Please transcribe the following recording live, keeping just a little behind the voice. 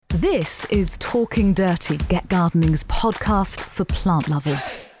This is Talking Dirty, Get Gardening's podcast for plant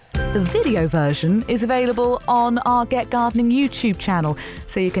lovers. The video version is available on our Get Gardening YouTube channel,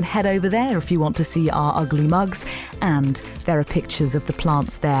 so you can head over there if you want to see our ugly mugs, and there are pictures of the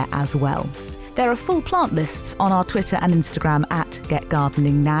plants there as well. There are full plant lists on our Twitter and Instagram at Get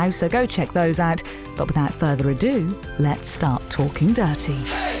Gardening Now, so go check those out. But without further ado, let's start Talking Dirty.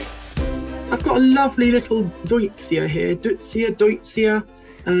 I've got a lovely little Deutzia here, Deutzia.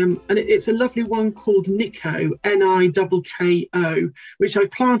 And it's a lovely one called Nico, Nikko, which I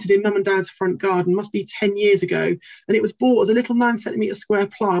planted in Mum and Dad's front garden, must be 10 years ago. And it was bought as a little 9cm square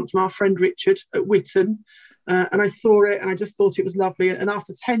plant from our friend Richard at Witton. And I saw it and I just thought it was lovely. And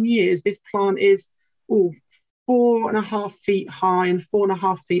after 10 years, this plant is 4.5 feet high and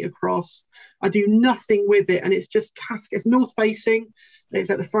 4.5 feet across. I do nothing with it, and it's just it's north facing. It's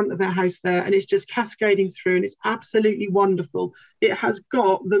at the front of their house there, and it's just cascading through, and it's absolutely wonderful. It has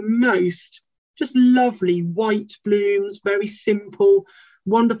got the most just lovely white blooms, very simple,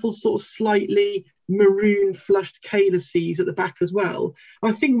 wonderful sort of slightly maroon flushed calyces at the back as well.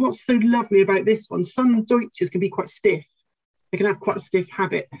 And I think what's so lovely about this one, some Deutzias can be quite stiff. They can have quite a stiff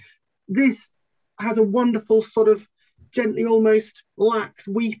habit. This has a wonderful sort of gently almost lax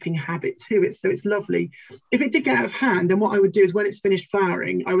weeping habit to it, so it's lovely. If it did get out of hand, then what I would do is when it's finished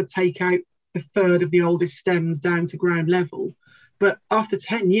flowering, I would take out a third of the oldest stems down to ground level. But after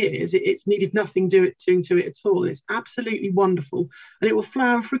 10 years, it's needed nothing doing to it at all. It's absolutely wonderful, and it will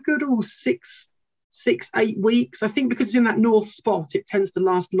flower for a good 6-8 weeks. I think because it's in that north spot, it tends to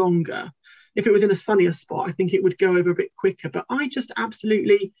last longer. If it was in a sunnier spot, I think it would go over a bit quicker. But I just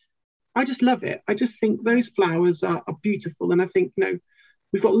love it. I just think those flowers are beautiful. And I think,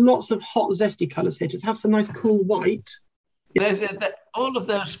 we've got lots of hot, zesty colours here. Just have some nice cool white. All of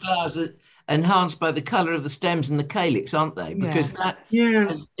those flowers are enhanced by the colour of the stems and the calyx, aren't they? Because that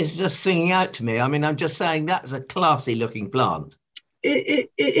is just singing out to me. I mean, I'm just saying that's a classy looking plant. It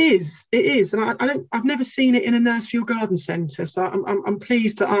is, and I've never seen it in a nursery or garden centre, so I'm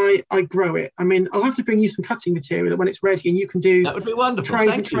pleased that I grow it. I mean, I'll have to bring you some cutting material when it's ready, and you can do that would be wonderful.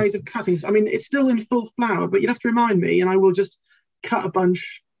 Trays and trays of cuttings. I mean, it's still in full flower, but you'd have to remind me, and I will just cut a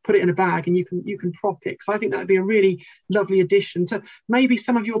bunch, put it in a bag, and you can prop it. So I think that'd be a really lovely addition to maybe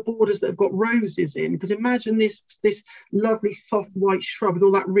some of your borders that have got roses in, because imagine this lovely soft white shrub with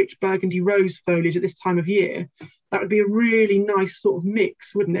all that rich burgundy rose foliage at this time of year. That would be a really nice sort of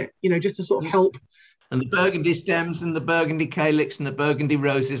mix, wouldn't it? just to sort of help. And the burgundy stems and the burgundy calyx and the burgundy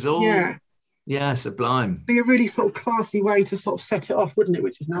roses, all sublime. Be a really sort of classy way to sort of set it off, wouldn't it?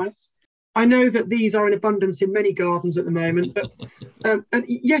 Which is nice. I know that these are in abundance in many gardens at the moment, but and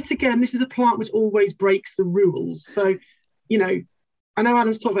yet again, this is a plant which always breaks the rules. So, I know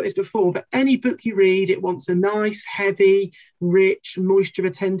Alan's talked about this before, but any book you read, it wants a nice, heavy, rich,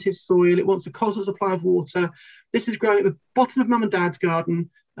 moisture-retentive soil. It wants a constant supply of water. This is growing at the bottom of Mum and Dad's garden,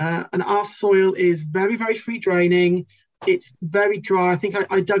 and our soil is very, very free draining. It's very dry. I think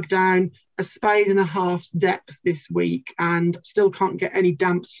I dug down a spade and a half's depth this week and still can't get any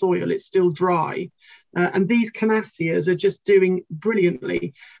damp soil. It's still dry. And these Canassias are just doing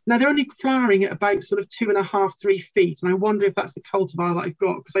brilliantly. Now, they're only flowering at about sort of 2.5-3 feet. And I wonder if that's the cultivar that I've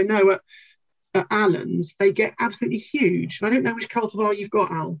got, because I know at Alan's, they get absolutely huge. And I don't know which cultivar you've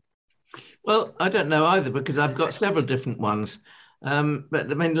got, Al. Well, I don't know either, because I've got several different ones.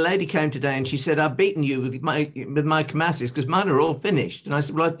 But I mean, the lady came today and she said, I've beaten you with my Camassias because mine are all finished. And I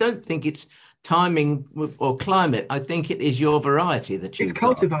said, well, I don't think it's timing or climate. I think it is your variety that you've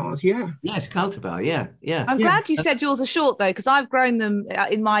got. It's cultivars, yeah. Yeah, it's cultivar, yeah. I'm glad you said yours are short, though, because I've grown them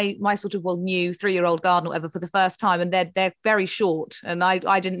in my sort of, new 3-year-old garden or whatever for the first time, and they're very short. And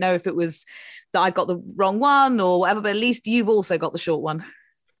I didn't know if it was that I'd got the wrong one or whatever, but at least you've also got the short one.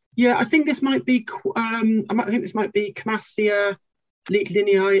 Yeah, I think this might be, Camassia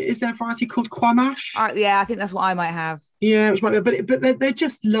lineae. Is there a variety called Quamash? Yeah, I think that's what I might have. Yeah, which might be, but they're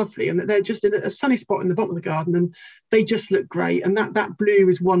just lovely, and they're just in a sunny spot in the bottom of the garden, and they just look great. And that blue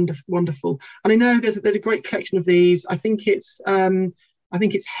is wonderful. And I know there's a great collection of these. I think it's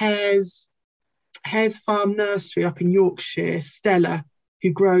Hare's Farm Nursery up in Yorkshire, Stella, who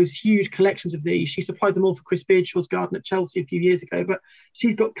grows huge collections of these. She supplied them all for Chris Beardshaw's garden at Chelsea a few years ago, but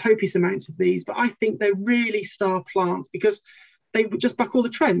she's got copious amounts of these. But I think they're really star plants because they would just buck all the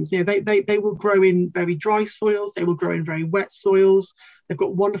trends. They will grow in very dry soils. They will grow in very wet soils. They've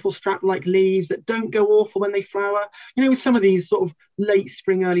got wonderful strap-like leaves that don't go awful when they flower. With some of these sort of late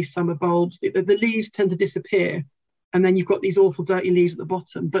spring, early summer bulbs, the leaves tend to disappear. And then you've got these awful dirty leaves at the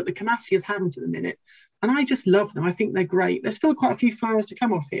bottom. But the Camassias haven't at the minute. And I just love them. I think they're great. There's still quite a few flowers to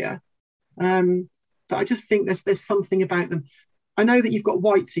come off here. But I just think there's something about them. I know that you've got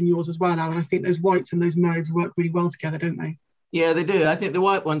whites in yours as well, Alan. I think those whites and those mauves work really well together, don't they? Yeah, they do. I think the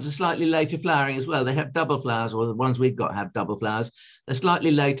white ones are slightly later flowering as well. They have double flowers, or the ones we've got have double flowers. They're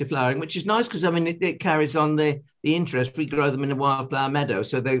slightly later flowering, which is nice because, I mean, it carries on the interest. We grow them in a wildflower meadow,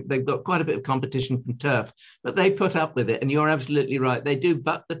 so they've got quite a bit of competition from turf, but they put up with it. And you're absolutely right. They do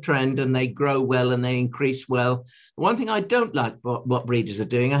buck the trend and they grow well and they increase well. One thing I don't like what breeders are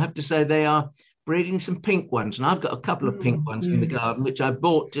doing, I have to say, they are breeding some pink ones. And I've got a couple of pink ones in the garden, which I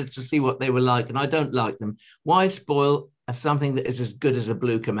bought just to see what they were like. And I don't like them. Why spoil something that is as good as a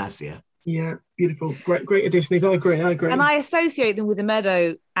blue Camassia? Yeah, beautiful. Great additions. I agree. And I associate them with the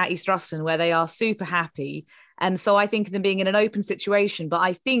meadow at East Ruston, where they are super happy. And so I think of them being in an open situation. But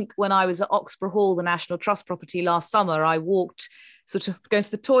I think when I was at Oxburgh Hall, the National Trust property last summer, I walked sort of going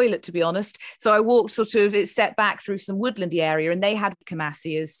to the toilet, to be honest. So I walked sort of, it's set back through some woodlandy area, and they had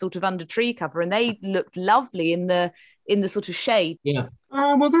Camassias sort of under tree cover, and they looked lovely in the sort of shade. Yeah.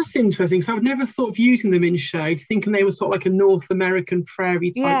 Well, that's interesting. So I've never thought of using them in shade, thinking they were sort of like a North American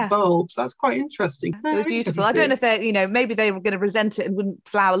prairie type bulbs. That's quite interesting. It was beautiful. I don't know if they're, maybe they were going to resent it and wouldn't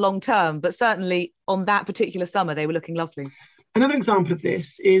flower long term, but certainly on that particular summer, they were looking lovely. Another example of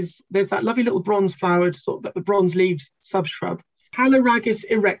this is there's that lovely little bronze flowered sort of the bronze leaves subshrub, Haloragis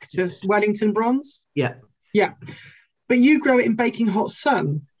erectus, Wellington bronze. Yeah. Yeah. But you grow it in baking hot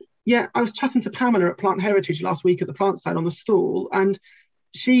sun. Yeah, I was chatting to Pamela at Plant Heritage last week at the plant stand on the stall, and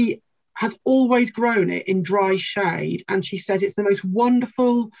she has always grown it in dry shade. And she says it's the most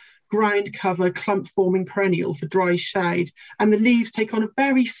wonderful ground cover clump forming perennial for dry shade. And the leaves take on a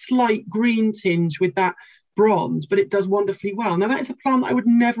very slight green tinge with that bronze, but it does wonderfully well. Now, that is a plant that I would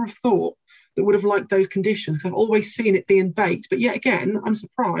never have thought that would have liked those conditions, because I've always seen it being baked. But yet again, I'm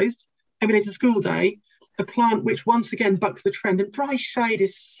surprised. Every day's a school day. A plant which once again bucks the trend, and dry shade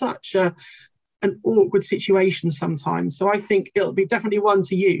is such an awkward situation sometimes. So I think it'll be definitely one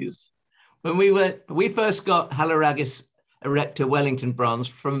to use. When we first got Haloragis erecta Wellington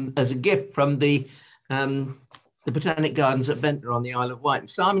bronze as a gift from the Botanic Gardens at Ventnor on the Isle of Wight. And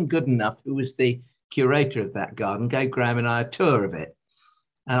Simon Goodenough, who was the curator of that garden, gave Graham and I a tour of it.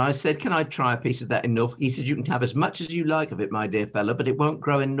 And I said, can I try a piece of that in Norfolk? He said, you can have as much as you like of it, my dear fellow, but it won't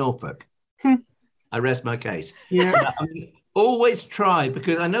grow in Norfolk. I rest my case. Yeah. I mean, always try,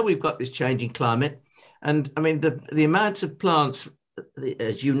 because I know we've got this changing climate. And I mean, the amounts of plants,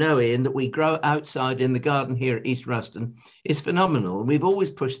 as you know, Ian, that we grow outside in the garden here at East Ruston is phenomenal. And we've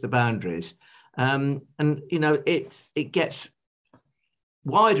always pushed the boundaries. And, it gets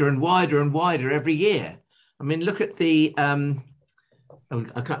wider and wider and wider every year. I mean, look at the,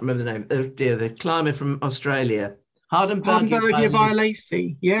 I can't remember the name, the climber from Australia, Hardenbergia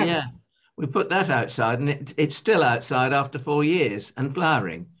violacea. Yeah. We put that outside, and it's still outside after 4 years and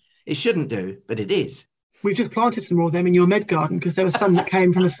flowering. It shouldn't do, but it is. We've just planted some more of them in your med garden, because there were some that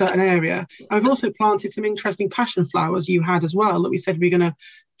came from a certain area. I've also planted some interesting passion flowers you had as well, that we said we were going to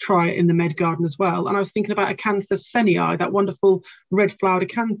try in the med garden as well. And I was thinking about Acanthus senii, that wonderful red flowered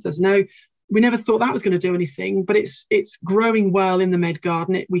acanthus. Now, we never thought that was going to do anything, but it's growing well in the med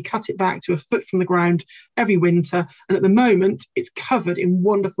garden. We cut it back to a foot from the ground every winter, and at the moment it's covered in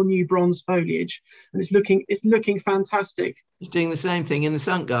wonderful new bronze foliage, and it's looking fantastic. It's doing the same thing in the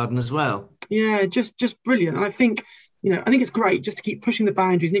sunk garden as well. Yeah, just brilliant. And I think it's great just to keep pushing the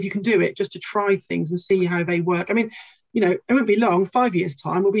boundaries, and if you can do it, just to try things and see how they work. I mean, it won't be long, 5 years'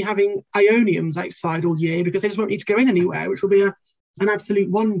 time, we'll be having Ioniums outside all year, because they just won't need to go in anywhere, which will be an absolute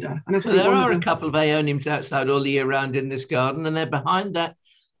wonder. There are a couple of Aeoniums outside all the year round in this garden, and they're behind that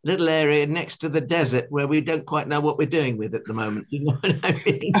little area next to the desert where we don't quite know what we're doing with at the moment. You know what I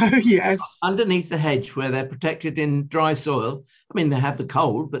mean? Oh, yes. Underneath the hedge where they're protected in dry soil. I mean, they have the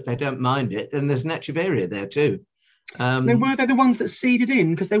cold, but they don't mind it. And there's an echeveria there too. They're the ones that seeded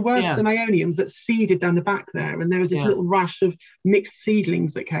in, because there were some Aeoniums that seeded down the back there, and there was this little rash of mixed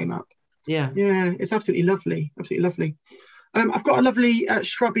seedlings that came up. Yeah. Yeah, it's absolutely lovely. Absolutely lovely. I've got a lovely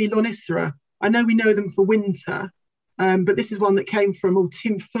shrubby Lonicera. I know we know them for winter, but this is one that came from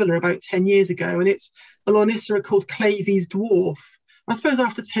Tim Fuller about 10 years ago, and it's a Lonicera called Clavy's Dwarf. I suppose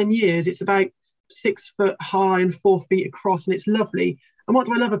after 10 years, it's about 6 foot high and 4 feet across, and it's lovely. And what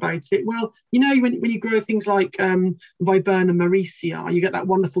do I love about it? Well, when you grow things like Viburnum Mauricia, you get that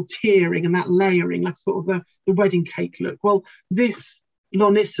wonderful tiering and that layering, like sort of the wedding cake look. Well, this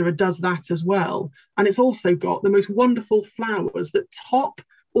Lonicera does that as well, and it's also got the most wonderful flowers that top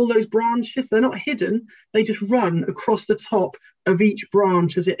all those branches. They're not hidden, they just run across the top of each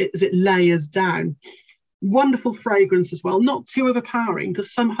branch as it layers down. Wonderful fragrance as well, not too overpowering,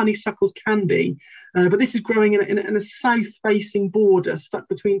 because some honeysuckles can be, but this is growing in a south facing border stuck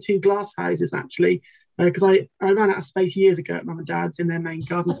between two glass houses actually, because I ran out of space years ago at Mum and Dad's in their main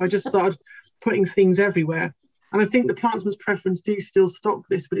garden. So I just started putting things everywhere. And I think the Plantsman's Preference do still stock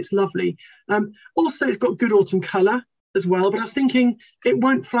this, but it's lovely. Also, it's got good autumn colour as well. But I was thinking it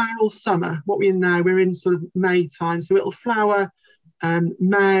won't flower all summer. What we're in now, we're in sort of May time. So it'll flower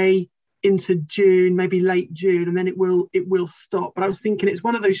May into June, maybe late June, and then it will stop. But I was thinking it's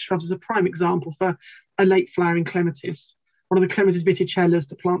one of those shrubs as a prime example for a late flowering clematis, one of the Clematis viticellas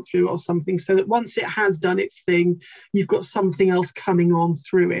to plant through or something, so that once it has done its thing, you've got something else coming on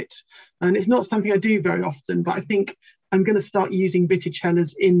through it. And it's not something I do very often, but I think I'm going to start using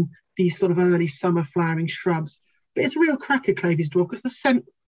viticellas in these sort of early summer flowering shrubs. But it's a real cracker, Clavy's Dwarf, because the scent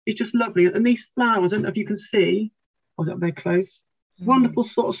is just lovely. And these flowers, I don't know if you can see, I was up there close, wonderful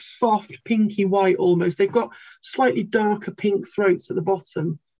sort of soft pinky white almost. They've got slightly darker pink throats at the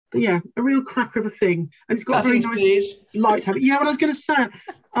bottom. But yeah, a real cracker of a thing. And it's got a very nice light habit. Yeah, what I was going to say,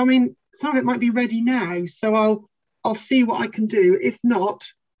 I mean, some of it might be ready now, so I'll see what I can do. If not,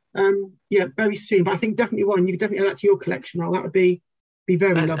 yeah, very soon. But I think definitely one, you could definitely add that to your collection, Roll. That would be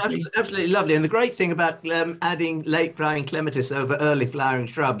very lovely. Absolutely lovely. And the great thing about adding late flowering clematis over early flowering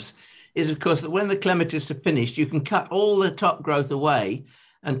shrubs is, of course, that when the clematis are finished, you can cut all the top growth away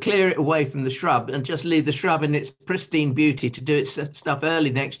and clear it away from the shrub and just leave the shrub in its pristine beauty to do its stuff early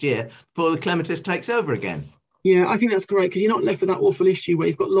next year before the clematis takes over again. Yeah, I think that's great, because you're not left with that awful issue where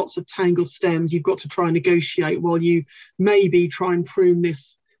you've got lots of tangled stems. You've got to try and negotiate while you maybe try and prune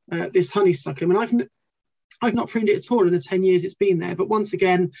this honeysuckle. I mean, I've not pruned it at all in the 10 years it's been there. But once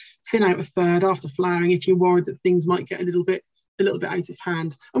again, thin out a third after flowering if you're worried that things might get a little bit out of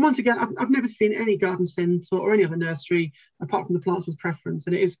hand. And once again, I've never seen any garden centre or any other nursery apart from the Plantsman's Preference,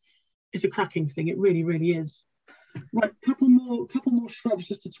 and it's a cracking thing. It really, really is. Right, couple more shrubs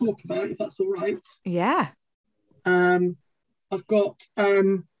just to talk about, if that's all right. Yeah. I've got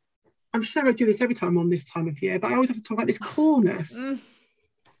I'm sure I do this every time I'm on this time of year, but I always have to talk about this cornus.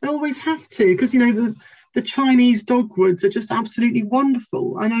 I always have to, because the Chinese dogwoods are just absolutely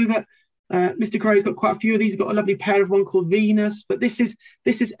wonderful. I know that Mr. Gray's got quite a few of these. He's got a lovely pair of one called Venus, but this is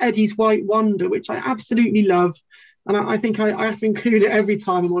Eddie's White Wonder, which I absolutely love. And I think I have to include it every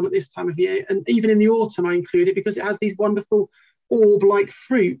time I'm on at this time of year. And even in the autumn, I include it because it has these wonderful orb-like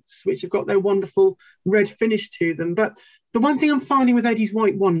fruits, which have got their wonderful red finish to them. But the one thing I'm finding with Eddie's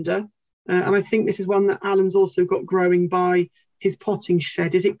White Wonder, and I think this is one that Alan's also got growing by his potting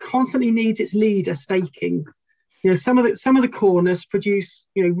shed, is it constantly needs its leader staking. Some of the corners produce,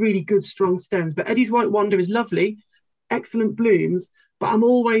 really good, strong stems. But Eddie's White Wonder is lovely, excellent blooms, but I'm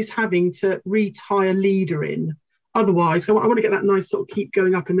always having to retie a leader in. Otherwise, so I want to get that nice sort of keep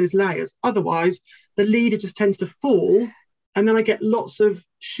going up in those layers. Otherwise, the leader just tends to fall, and then I get lots of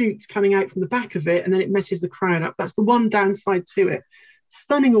shoots coming out from the back of it, and then it messes the crown up. That's the one downside to it.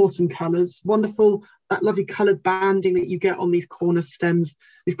 Stunning autumn colours, wonderful, that lovely coloured banding that you get on these cornus stems,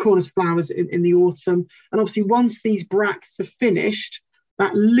 these cornus flowers in the autumn. And obviously once these bracts are finished,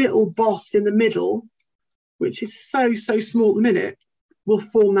 that little boss in the middle, which is so small at the minute, will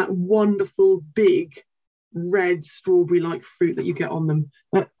form that wonderful big red strawberry-like fruit that you get on them.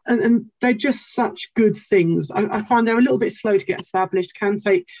 And they're just such good things. I find they're a little bit slow to get established, can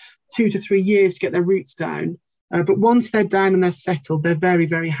take 2 to 3 years to get their roots down. But once they're down and they're settled, they're very,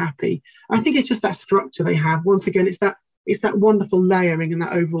 very happy. I think it's just that structure they have. Once again, it's that wonderful layering and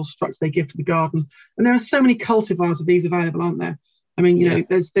that overall structure they give to the garden. And there are so many cultivars of these available, aren't there? I mean,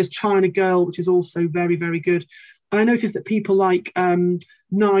 there's China Girl, which is also very, very good. And I noticed that people like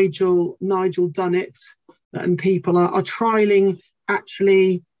Nigel Dunnett and people are trialing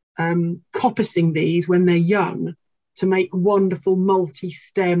actually coppicing these when they're young, to make wonderful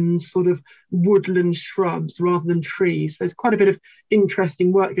multi-stem sort of woodland shrubs rather than trees. There's quite a bit of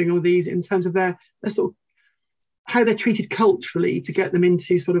interesting work going on with these in terms of their sort of how they're treated culturally to get them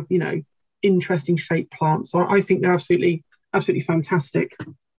into sort of, interesting shaped plants. So I think they're absolutely fantastic.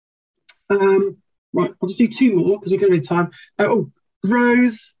 Right, I'll just do 2 more because we're going to need time.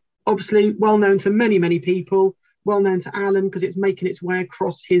 Rose, obviously well known to many, many people, well known to Alan because it's making its way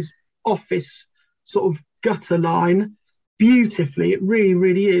across his office sort of gutter line beautifully. It really,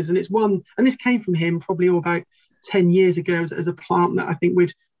 really is. And it's one, and this came from him probably about 10 years ago as a plant that I think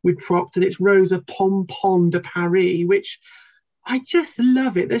we'd cropped, and it's Rosa Pompon de Paris, which I just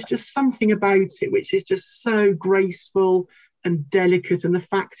love it. There's just something about it which is just so graceful and delicate, and the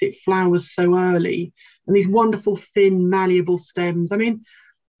fact it flowers so early and these wonderful thin malleable stems. I mean,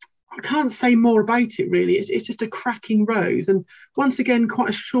 I can't say more about it really. It's just a cracking rose, and once again, quite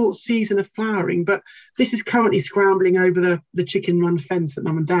a short season of flowering. But this is currently scrambling over the chicken run fence at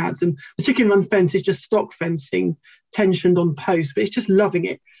mum and dad's, and the chicken run fence is just stock fencing, tensioned on posts, but it's just loving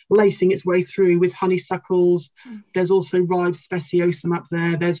it, lacing its way through with honeysuckles. There's also Ribe speciosum up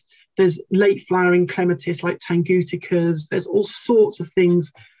there. There's late flowering clematis like tanguticas. There's all sorts of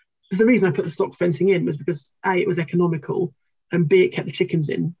things. The reason I put the stock fencing in was because A, it was economical, and B, it kept the chickens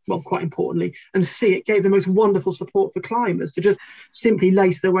in, well, quite importantly, and C, it gave the most wonderful support for climbers to just simply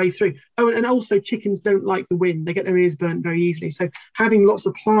lace their way through. Oh, and also chickens don't like the wind. They get their ears burnt very easily. So having lots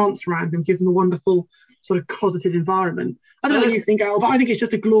of plants around them gives them a wonderful sort of cosseted environment. I don't know what you think, Al, but I think it's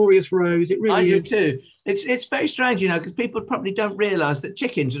just a glorious rose. It really is. I do too. It's very strange, because people probably don't realise that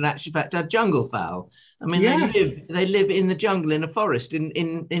chickens in actual fact are jungle fowl. I mean, they live in the jungle, in a forest,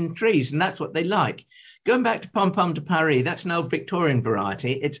 in trees, and that's what they like. Going back to Pom Pom de Paris, that's an old Victorian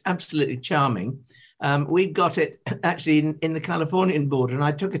variety. It's absolutely charming. We've got it actually in the Californian border, and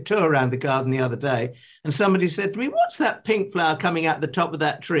I took a tour around the garden the other day, and somebody said to me, "What's that pink flower coming out the top of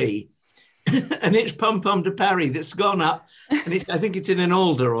that tree?" And it's Pom Pom de Paris that's gone up, and I think it's in an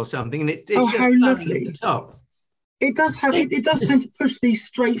alder or something, and it's just how lovely at the top. It does tend to push these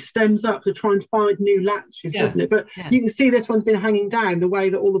straight stems up to try and find new latches, doesn't it? But you can see this one's been hanging down the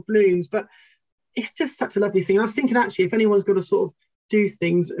way that all the blooms, but it's just such a lovely thing. I was thinking, actually, if anyone's got to sort of do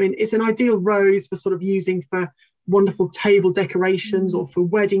things, I mean, it's an ideal rose for sort of using for wonderful table decorations or for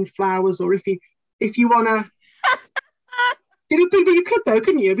wedding flowers, or if you want to. You could though,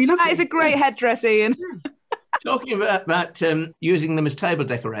 couldn't you? It'd be lovely. That is a great headdress, Ian. Talking about using them as table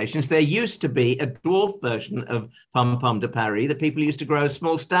decorations, there used to be a dwarf version of Pom Pom de Paris that people used to grow as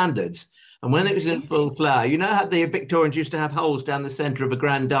small standards. And when it was in full flower, you know how the Victorians used to have holes down the centre of a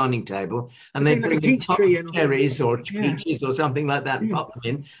grand dining table, and they'd bring in cherries or peaches or something like that and pop them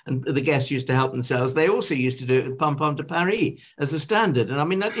in, and the guests used to help themselves. They also used to do it with Pom Pom de Paris as a standard. And I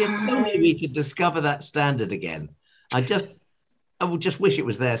mean, if only we could discover that standard again. I would just wish it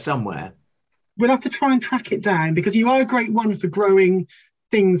was there somewhere. We'll have to try and track it down, because you are a great one for growing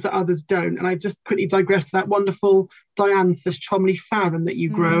things that others don't. And I just quickly digress to that wonderful Dianthus Chomley Farron that you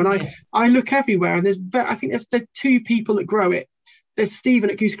grow. And I look everywhere, and I think there's two people that grow it. There's Stephen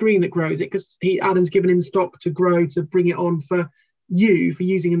at Goose Green that grows it, because Adam's given him stock to grow, to bring it on for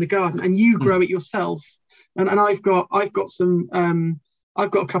using in the garden, and you grow it yourself. And I've got some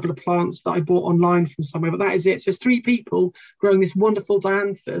I've got a couple of plants that I bought online from somewhere, but that is it. So there's three people growing this wonderful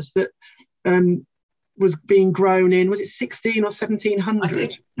Dianthus that was being grown in, was it 16 or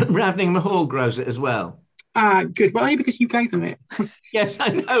 1700? Raveningham Hall grows it as well. Good. Well, only because you gave them it. Yes, I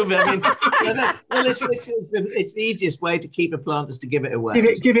know. But I mean, it's the easiest way to keep a plant is to give it away.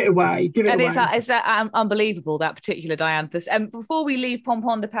 Give it away. It's unbelievable, that particular Dianthus. And before we leave Pom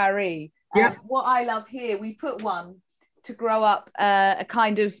Pom de Paris, what I love here, we put one to grow up a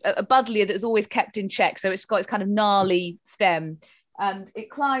kind of a buddleia that's always kept in check. So it's got its kind of gnarly stem, and it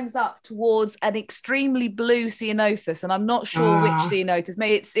climbs up towards an extremely blue ceanothus, and I'm not sure which ceanothus.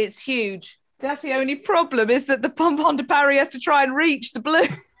 Maybe it's huge. That's the only problem, is that the Pom Pom de Paris has to try and reach the blue.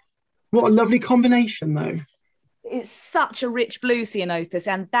 What a lovely combination, though. It's such a rich blue ceanothus,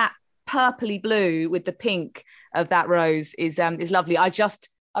 and that purpley blue with the pink of that rose is lovely.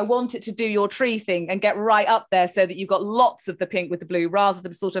 I want it to do your tree thing and get right up there, so that you've got lots of the pink with the blue, rather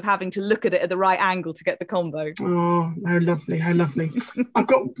than sort of having to look at it at the right angle to get the combo. Oh, how lovely, how lovely. I've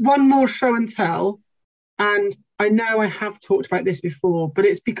got one more show and tell, and I know I have talked about this before, but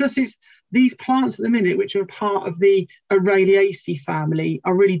it's because it's these plants at the minute, which are part of the Araliaceae family,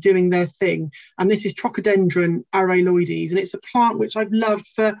 are really doing their thing. And this is Trochodendron araloides, and it's a plant which I've loved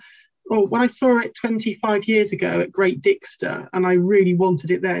when I saw it 25 years ago at Great Dixter, and I really wanted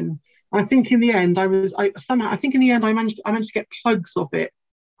it then. I think in the end I managed to get plugs of it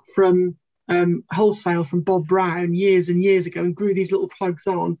from wholesale from Bob Brown years and years ago, and grew these little plugs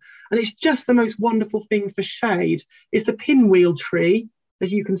on. And it's just the most wonderful thing for shade. It's the pinwheel tree,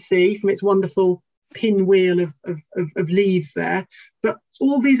 as you can see from its wonderful pinwheel of leaves there. But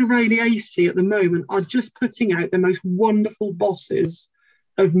all these Araliaceae at the moment are just putting out the most wonderful bosses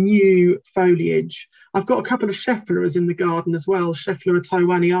of new foliage. I've got a couple of Scheffleras in the garden as well, Schefflera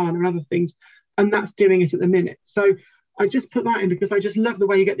taiwaniana and other things, and that's doing it at the minute. So I just put that in because I just love the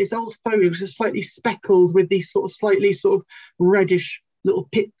way you get this old foliage which is slightly speckled with these slightly reddish little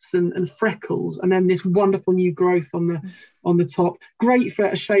pits and freckles, and then this wonderful new growth on the top. Great for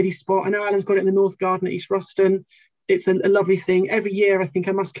a shady spot. I know Alan's got it in the North Garden at East Ruston. It's a lovely thing. Every year I think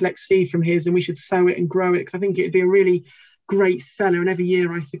I must collect seed from his, and we should sow it and grow it, because I think it'd be a really great seller, and every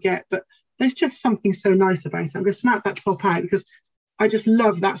year I forget, but there's just something so nice about it. I'm going to snap that top out because I just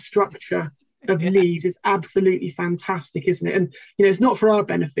love that structure of leaves. It's absolutely fantastic, isn't it? And it's not for our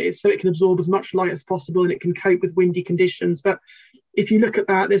benefit, so it can absorb as much light as possible and it can cope with windy conditions. But if you look at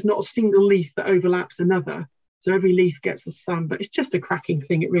that, there's not a single leaf that overlaps another, so every leaf gets the sun. But it's just a cracking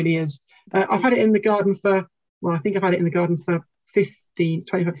thing, it really is. I've had it in the garden for, well, I think I've had it in the garden for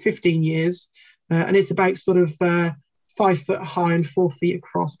 15 years, and it's about sort of 5 foot high and 4 feet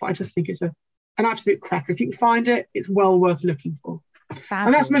across. But I just think it's an absolute cracker. If you can find it, it's well worth looking for.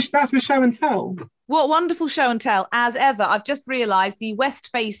 Fabulous. And that's my show and tell. What wonderful show and tell, as ever. I've just realised the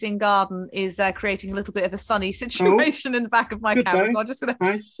west-facing garden is creating a little bit of a sunny situation in the back of my camera. So I'm just going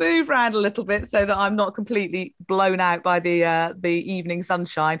to move around a little bit so that I'm not completely blown out by the evening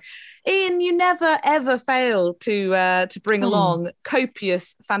sunshine. Ian, you never, ever fail to bring along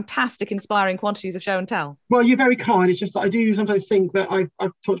copious, fantastic, inspiring quantities of show and tell. Well, you're very kind. It's just that I do sometimes think that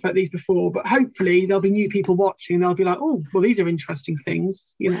I've talked about these before, but hopefully there'll be new people watching and they'll be like, oh, well, these are interesting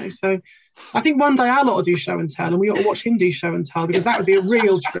things, So I think one day our lot will do show and tell, and we ought to watch him do show and tell, because that would be a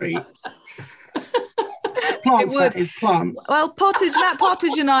real treat. Plants, that is, plants. Well, Matt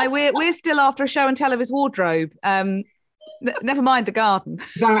Pottage and I, we're still after a show and tell of his wardrobe. Never mind the garden.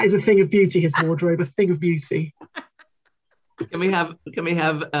 That is a thing of beauty, his wardrobe, a thing of beauty. Can we have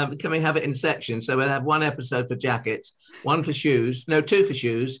it in sections? So we'll have one episode for jackets, one for shoes, no, 2 for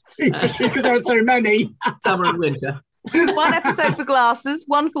shoes. Because there are so many. Summer and winter. One episode for glasses,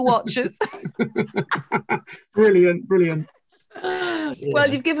 one for watches. Brilliant. Well,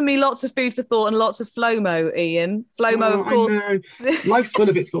 you've given me lots of food for thought and lots of FLOMO, Ian. FLOMO, of course. Life's full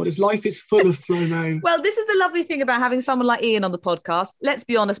of it, thought. Life is full of FLOMO. Well, this is the lovely thing about having someone like Ian on the podcast. Let's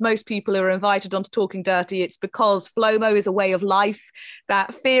be honest, most people who are invited onto Talking Dirty, it's because FLOMO is a way of life.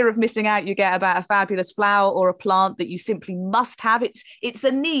 That fear of missing out you get about a fabulous flower or a plant that you simply must have. It's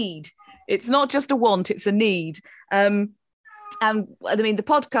a need. It's not just a want, it's a need. And I mean, the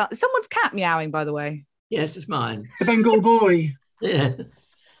podcast, someone's cat meowing, by the way. Yes, it's mine. The Bengal boy. Yeah.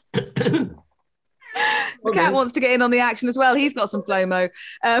 The cat wants to get in on the action as well. He's got some FLOMO.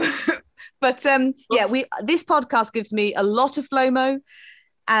 This podcast gives me a lot of FLOMO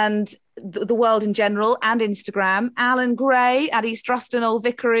and the world in general, and Instagram. Alan Gray at East Ruston Old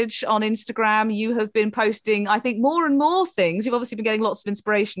Vicarage on Instagram. You have been posting, I think, more and more things. You've obviously been getting lots of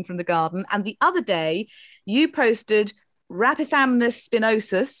inspiration from the garden. And the other day, you posted Rapithamnus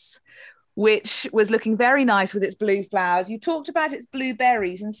spinosus, which was looking very nice with its blue flowers. You talked about its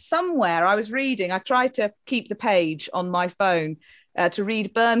blueberries, and somewhere I was reading, I tried to keep the page on my phone to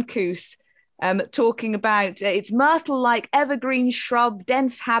read Bernkoos talking about its myrtle-like evergreen shrub,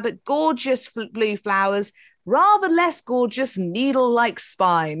 dense habit, gorgeous blue flowers, rather less gorgeous needle-like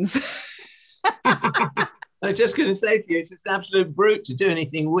spines. I was just going to say to you, it's an absolute brute to do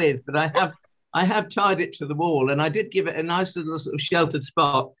anything with, but I have tied it to the wall, and I did give it a nice little sort of sheltered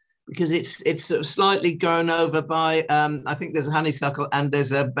spot, because it's sort of slightly grown over by, I think there's a honeysuckle and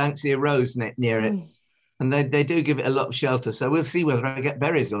there's a Banksia rose near it. And they do give it a lot of shelter. So we'll see whether I get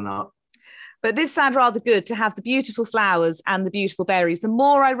berries or not. But this sounded rather good to have the beautiful flowers and the beautiful berries. The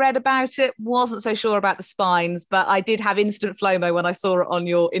more I read about it, wasn't so sure about the spines, but I did have instant FLOMO when I saw it on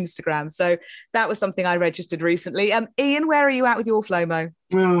your Instagram. So that was something I registered recently. Ian, where are you at with your FLOMO?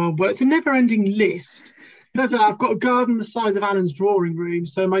 Oh, well, it's a never-ending list. Because I've got a garden the size of Alan's drawing room,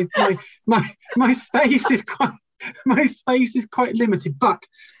 so my space is quite limited. But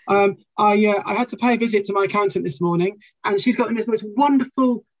I had to pay a visit to my accountant this morning, and she's got this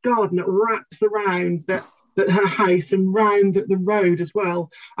wonderful garden that wraps around that her house and round the road as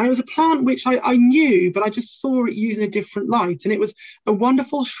well. And it was a plant which I knew, but I just saw it using a different light, and it was a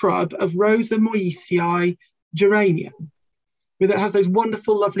wonderful shrub of Rosa moysiei geranium. It has those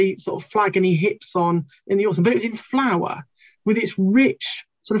wonderful, lovely sort of flagony hips on in the autumn, but it was in flower with its rich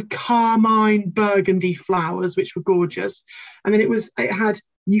sort of carmine burgundy flowers, which were gorgeous. And then it had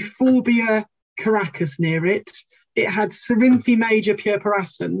Euphorbia caracus near it. It had Cerinthe major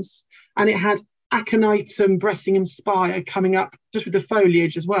purpurascens, and it had Aconitum Bressingham spire coming up just with the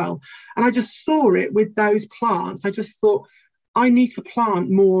foliage as well. And I just saw it with those plants. I just thought, I need to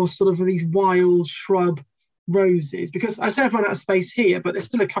plant more sort of these wild shrub roses, because I say I've run out of space here, but there's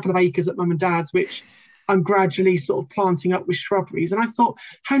still a couple of acres at mum and dad's which I'm gradually sort of planting up with shrubberies. And I thought,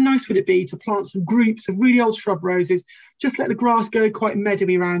 how nice would it be to plant some groups of really old shrub roses, just let the grass go quite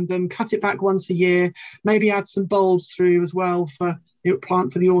meadowy around them, cut it back once a year, maybe add some bulbs through as well for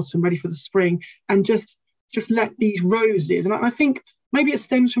plant for the autumn, ready for the spring, and just let these roses. And I think maybe it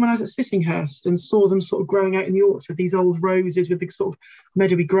stems from when I was at Sittinghurst and saw them sort of growing out in the orchard, these old roses with the sort of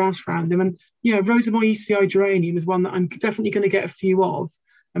meadowy grass around them. And Rosa moysiei geranium is one that I'm definitely going to get a few of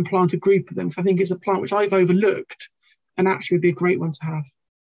and plant a group of them. So I think it's a plant which I've overlooked, and actually would be a great one to have.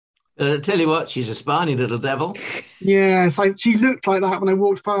 I tell you what, she's a spiny little devil. Yes, she looked like that when I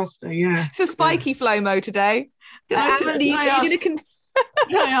walked past her. Yeah, It's a spiky Flomo today. Can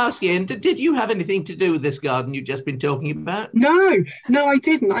I ask, Ian, did you have anything to do with this garden you've just been talking about? No, I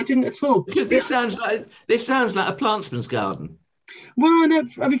didn't. I didn't at all. Because this sounds like a plantsman's garden. Well, no,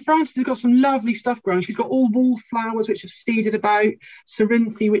 I mean, Frances has got some lovely stuff growing. She's got all wallflowers, which have seeded about,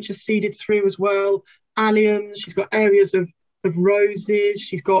 Cerinthe, which has seeded through as well, alliums. She's got areas of roses.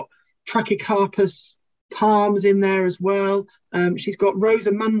 She's got Trachycarpus palms in there as well. She's got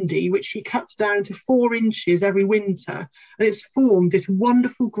Rosamundi, which she cuts down to 4 inches every winter. And it's formed this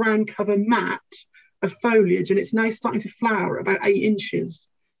wonderful ground cover mat of foliage. And it's now starting to flower about 8 inches,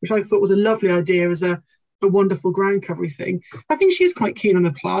 which I thought was a lovely idea as a wonderful ground covery thing. I think she is quite keen on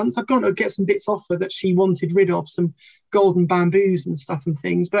her plants. I've gone to get some bits off her that she wanted rid of, some golden bamboos and stuff and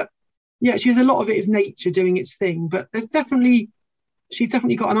things. But yeah, she's a lot of it is nature doing its thing. But she's definitely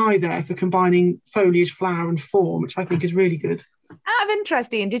got an eye there for combining foliage, flower and form, which I think is really good. Out of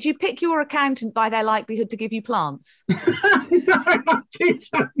interest, Ian, did you pick your accountant by their likelihood to give you plants? No, I didn't.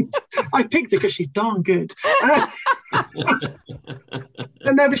 I picked her because she's darn good.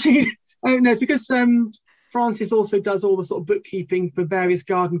 No, but it's because Frances also does all the sort of bookkeeping for various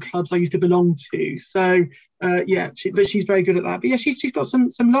garden clubs I used to belong to. So, but she's very good at that. But yeah, she's got some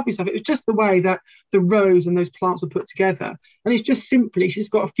lovely stuff. It was just the way that the rows and those plants were put together. And it's just simply, she's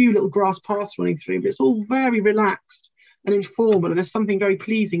got a few little grass paths running through, but it's all very relaxed and informal. And there's something very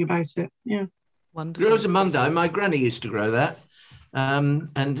pleasing about it. Yeah. Wonderful. Rosamundi, my granny used to grow that.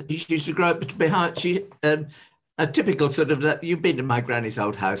 And she used to grow it behind, a typical sort of that. You've been to my granny's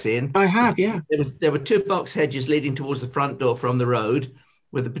old house, Ian. I have, yeah. There were 2 box hedges leading towards the front door from the road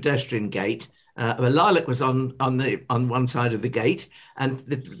with a pedestrian gate. A lilac was on one side of the gate, and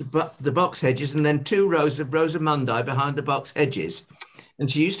the box hedges, and then 2 rows of Rosamundi behind the box hedges.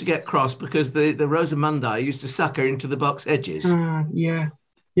 And she used to get cross because the Rosamundi used to suck her into the box hedges. Yeah.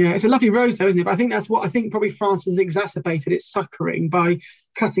 Yeah, it's a lovely rose though, isn't it? But I think that's what probably Frances exacerbated its suckering by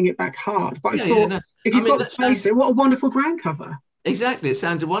cutting it back hard. But I thought, if you've got the space for it, what a wonderful ground cover. Exactly. It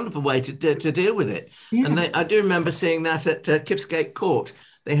sounds a wonderful way to deal with it. Yeah. And I do remember seeing that at Kipsgate Court.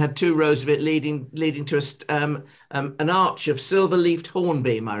 They had 2 rows of it leading to an arch of silver-leafed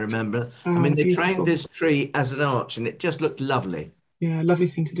hornbeam, I remember. I mean, they trained this tree as an arch, and it just looked lovely. Yeah, lovely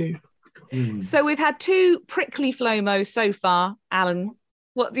thing to do. So we've had 2 prickly Flomos so far, Alan.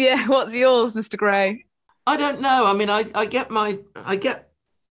 What's yours, Mr. Gray? I don't know. I mean, I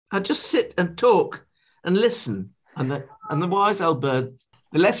just sit and talk and listen. And the wise old bird,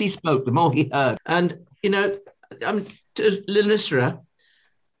 the less he spoke, the more he heard. And, to Linicera,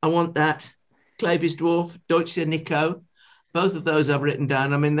 I want that. Clavy's dwarf, Deutsche Nico, both of those I've written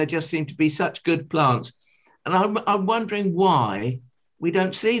down. I mean, they just seem to be such good plants. And I'm wondering why we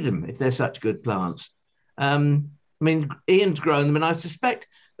don't see them if they're such good plants. I mean, Ian's grown them, and I suspect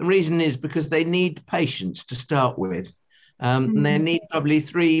the reason is because they need patience to start with. And they need probably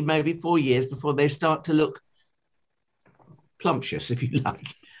 3, maybe 4 years before they start to look plumptious, if you like.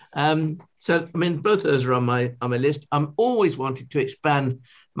 So, I mean, both of those are on my list. I'm always wanting to expand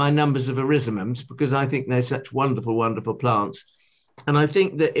my numbers of erysimums because I think they're such wonderful, wonderful plants. And I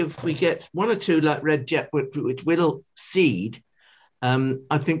think that if we get 1 or 2 like Red Jet, which will seed,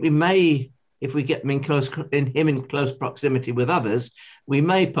 I think we may, if we get them in close proximity with others, we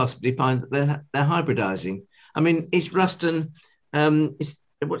may possibly find that they're hybridizing. I mean, it's Ruston,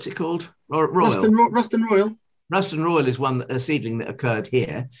 what's it called? Royal. Ruston Royal. Ruston Royal is a seedling that occurred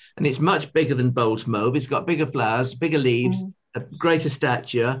here, and it's much bigger than Bowles Mauve. It's got bigger flowers, bigger leaves, a greater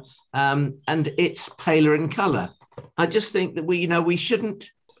stature, and it's paler in colour. I just think that we shouldn't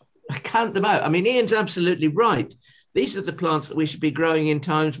count them out. I mean, Ian's absolutely right. These are the plants that we should be growing in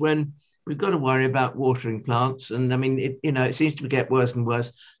times when we've got to worry about watering plants. And I mean, it seems to get worse and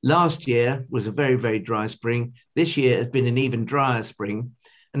worse. Last year was a very, very dry spring. This year has been an even drier spring.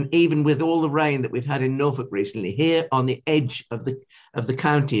 And even with all the rain that we've had in Norfolk recently, here on the edge of the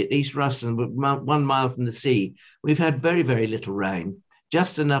county at East Ruston, 1 mile from the sea, we've had very, very little rain,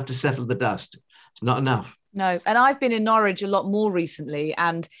 just enough to settle the dust. It's not enough. No, and I've been in Norwich a lot more recently,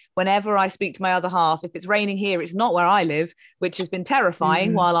 and whenever I speak to my other half, if it's raining here, it's not where I live, which has been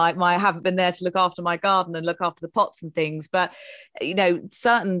terrifying while I haven't been there to look after my garden and look after the pots and things. But,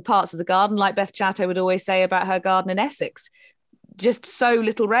 certain parts of the garden, like Beth Chatto would always say about her garden in Essex, just so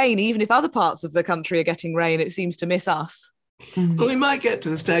little rain. Even if other parts of the country are getting rain, it seems to miss us. Well, we might get to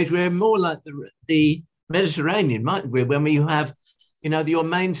the stage where more like the Mediterranean, mightn't we? When we have, your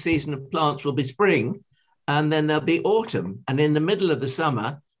main season of plants will be spring, and then there'll be autumn. And in the middle of the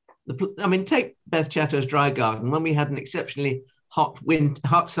summer, Take Beth Chatto's dry garden. When we had an exceptionally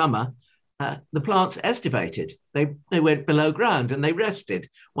hot summer, the plants estivated. They went below ground and they rested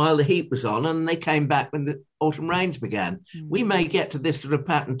while the heat was on, and they came back when the autumn rains began. We may get to this sort of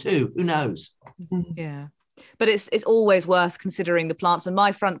pattern too. Who knows? Yeah. But it's always worth considering the plants in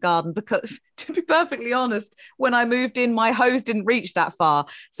my front garden, because to be perfectly honest, when I moved in, my hose didn't reach that far.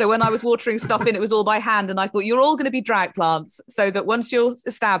 So when I was watering stuff in, it was all by hand. And I thought, you're all going to be drought plants so that once you're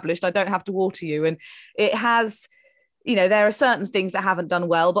established, I don't have to water you. And it has, there are certain things that haven't done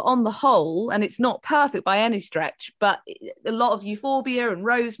well, but on the whole, and it's not perfect by any stretch, but a lot of euphorbia and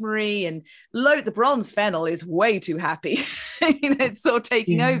rosemary and the bronze fennel is way too happy. It's sort of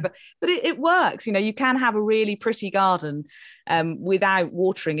taking over, but it works. You can have a really pretty garden without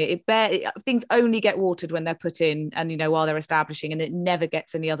watering it. Things only get watered when they're put in and, while they're establishing, and it never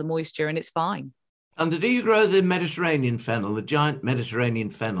gets any other moisture, and it's fine. And do you grow the Mediterranean fennel, the giant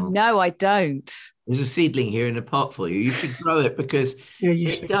Mediterranean fennel? No, I don't. There's a seedling here in a pot for you. You should grow it because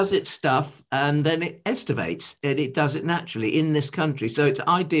it does its stuff and then it estivates, and it does it naturally in this country. So it's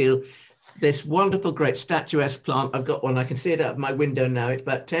ideal. This wonderful, great statuesque plant. I've got one. I can see it out of my window now. It's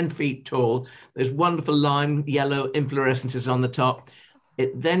about 10 feet tall. There's wonderful lime yellow inflorescences on the top.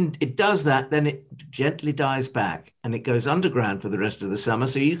 It does that, then it gently dies back and it goes underground for the rest of the summer.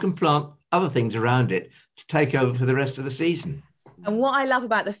 So you can plant other things around it to take over for the rest of the season. And what I love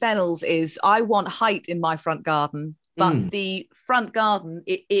about the fennels is I want height in my front garden, but the front garden,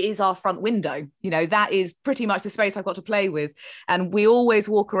 it is our front window. That is pretty much the space I've got to play with. And we always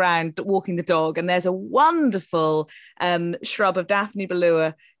walk around walking the dog, and there's a wonderful shrub of Daphne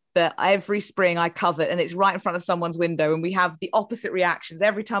Ballua that every spring I covet, and it's right in front of someone's window, and we have the opposite reactions.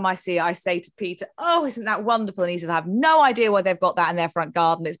 Every time I see it, I say to Peter, "Oh, isn't that wonderful?" And he says, "I have no idea why they've got that in their front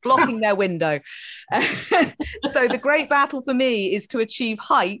garden. It's blocking their window." So the great battle for me is to achieve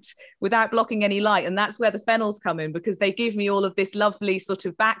height without blocking any light. And that's where the fennels come in, because they give me all of this lovely sort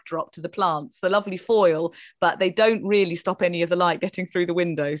of backdrop to the plants, the lovely foil, but they don't really stop any of the light getting through the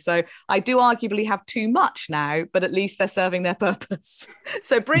window. So I do arguably have too much now, but at least they're serving their purpose.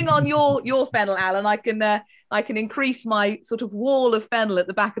 So bring on your fennel, Alan. I can increase my sort of wall of fennel at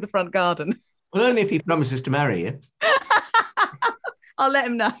the back of the front garden. Well, only if he promises to marry you. I'll let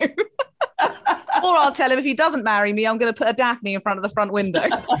him know. Or I'll tell him if he doesn't marry me, I'm going to put a Daphne in front of the front window.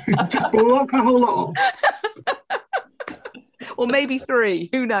 Just block the whole lot off. Or maybe 3,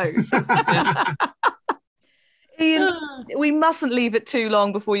 who knows? Ian, we mustn't leave it too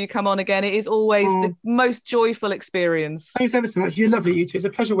long before you come on again. It is always the most joyful experience. Thanks ever so much. You're lovely, you two. It's a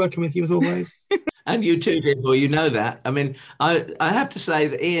pleasure working with you as always. And you too, Dimple, you know that. I mean, I have to say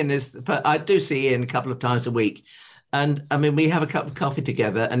that I do see Ian a couple of times a week. And I mean, we have a cup of coffee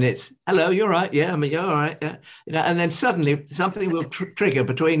together and it's, hello, you're right. Yeah. I mean, you're all right. Yeah. And then suddenly something will trigger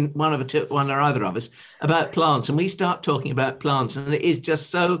between one or either of us about plants. And we start talking about plants, and it is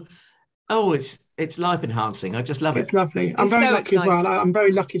just so, it's life enhancing. I just love it. It's lovely. I'm very lucky as well. I'm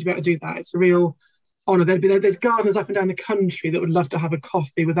very lucky to be able to do that. It's a real honour. There's gardeners up and down the country that would love to have a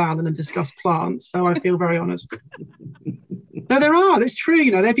coffee with Alan and discuss plants. So I feel very honoured. No, there are. It's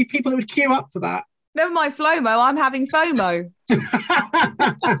true. There'd be people that would queue up for that. Never mind FLOMO, I'm having FOMO.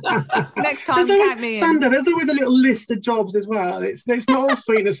 Next time, count me in. Sandra, there's always a little list of jobs as well. It's not all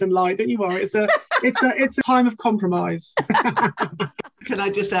sweetness and light. Don't you worry. It's a time of compromise. Can I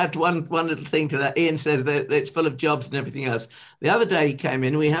just add one little thing to that? Ian says that it's full of jobs and everything else. The other day he came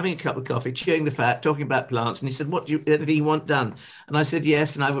in, we were having a cup of coffee, chewing the fat, talking about plants, and he said, anything you want done? And I said,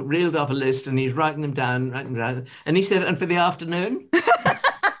 yes, and I reeled off a list, and he's writing them down. And he said, and for the afternoon?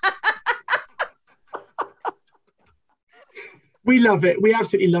 We love it. We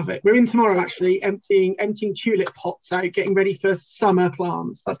absolutely love it. We're in tomorrow, actually, emptying tulip pots out, getting ready for summer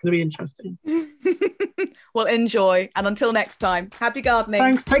plants. That's going to be interesting. Well, enjoy. And until next time, happy gardening.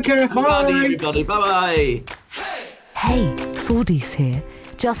 Thanks. Take care. Bye. Everybody. Bye-bye. Hey, Thordis here.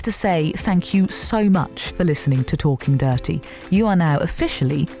 Just to say thank you so much for listening to Talking Dirty. You are now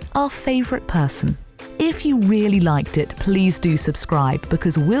officially our favourite person. If you really liked it, please do subscribe,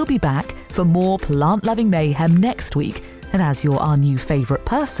 because we'll be back for more plant-loving mayhem next week. And as you're our new favourite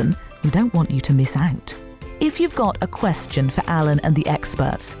person, we don't want you to miss out. If you've got a question for Alan and the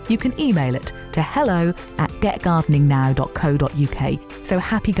experts, you can email it to hello@getgardeningnow.co.uk. So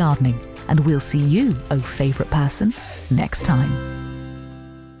happy gardening, and we'll see you, oh favourite person, next time.